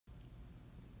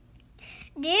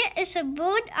There is a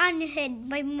bird on your head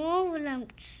by Mo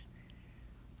Williams.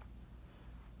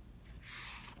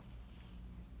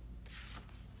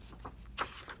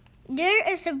 There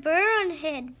is a bird on your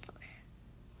head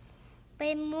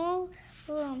by Mo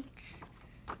Williams.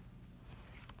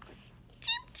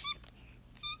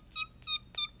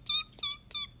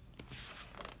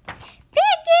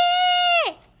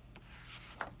 Piggie!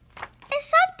 Is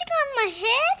something on my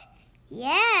head?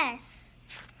 Yes.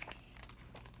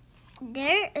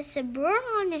 There is a bird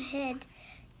on your head.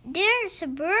 There is a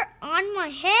bird on my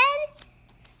head.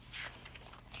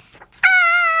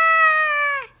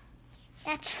 Ah!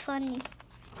 That's funny.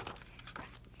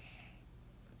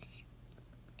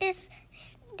 Is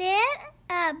there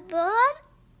a bird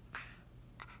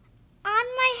on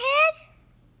my head?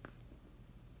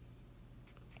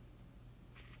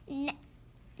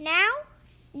 Now?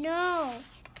 No.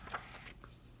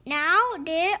 Now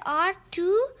there are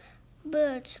two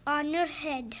birds on your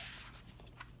head.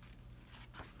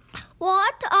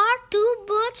 What are two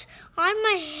birds on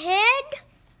my head?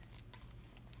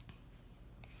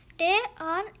 They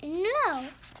are in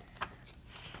love.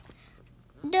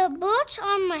 The birds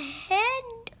on my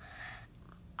head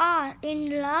are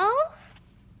in love.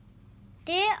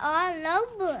 They are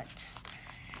lovebirds.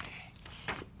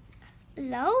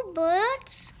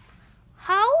 Lovebirds?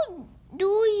 How do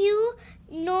you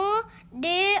know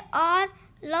they are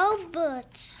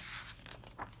lovebirds?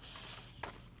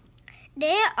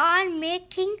 They are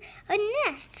making a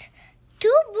nest.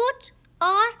 Two birds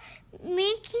are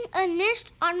making a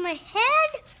nest on my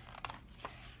head.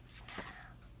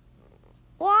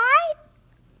 Why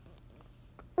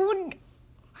would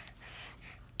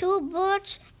two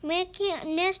birds making a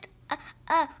nest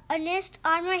on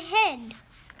my head?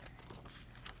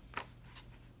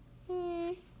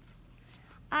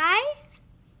 I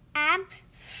am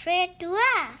afraid to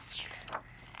ask.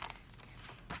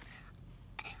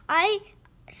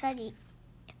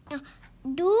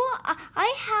 Do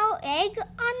I have egg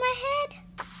on my head?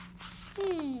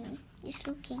 Just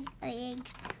looking at egg.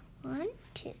 One,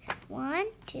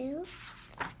 two,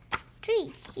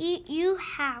 three. You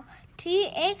have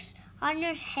 3 eggs on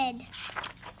your head.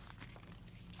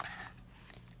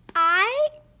 I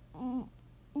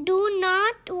do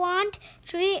not want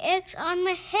 3 eggs on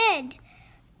my head.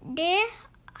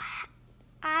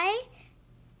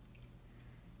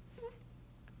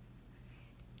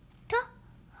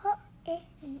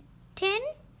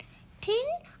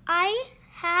 I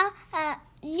have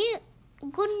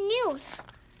good news.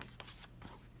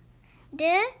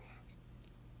 The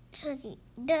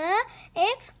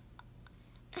eggs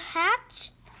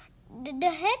hatch. The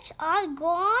heads are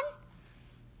gone.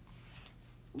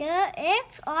 The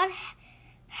eggs are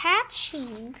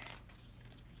hatching.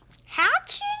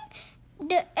 Hatching?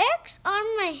 The eggs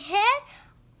on my head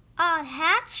are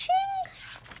hatching?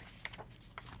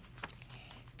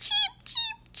 Cheep,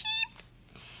 cheep, cheep.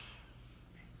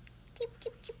 Cheep,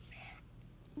 cheep, cheep.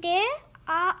 They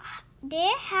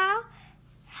have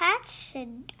hatched.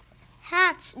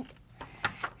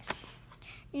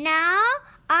 Now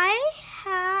I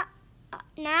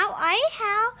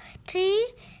have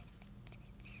 3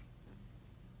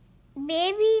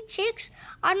 baby chicks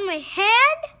on my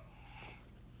head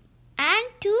and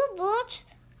 2 birds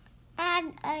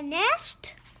and a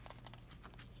nest.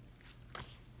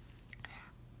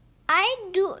 I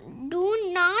do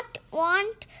not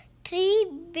want 3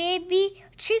 baby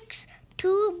chicks,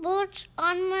 2 birds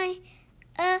on my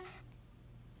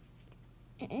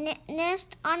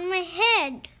nest on my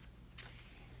head.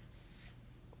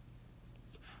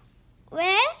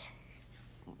 Where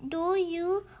do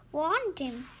you want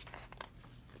them?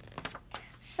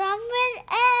 Somewhere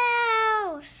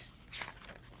else.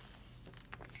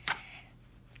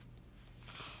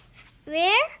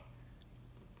 Where?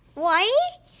 Why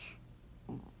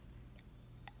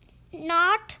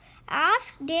not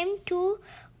ask them to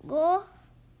go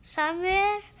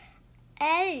somewhere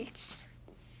else?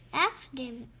 Ask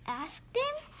them.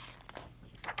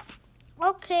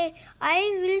 Okay,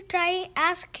 I will try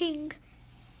asking.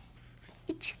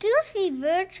 Excuse me,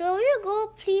 birds, will you go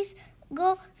please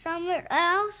go somewhere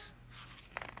else?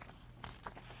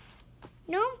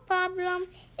 No problem,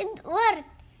 it worked.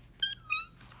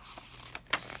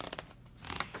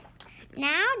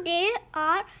 Now there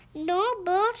are no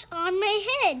birds on my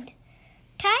head.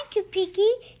 Thank you,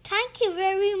 Piggie. Thank you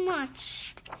very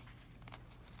much.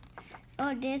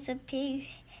 Oh, there's a pig.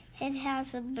 It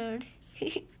has a bird.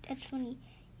 That's funny.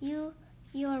 You're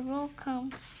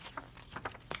welcome.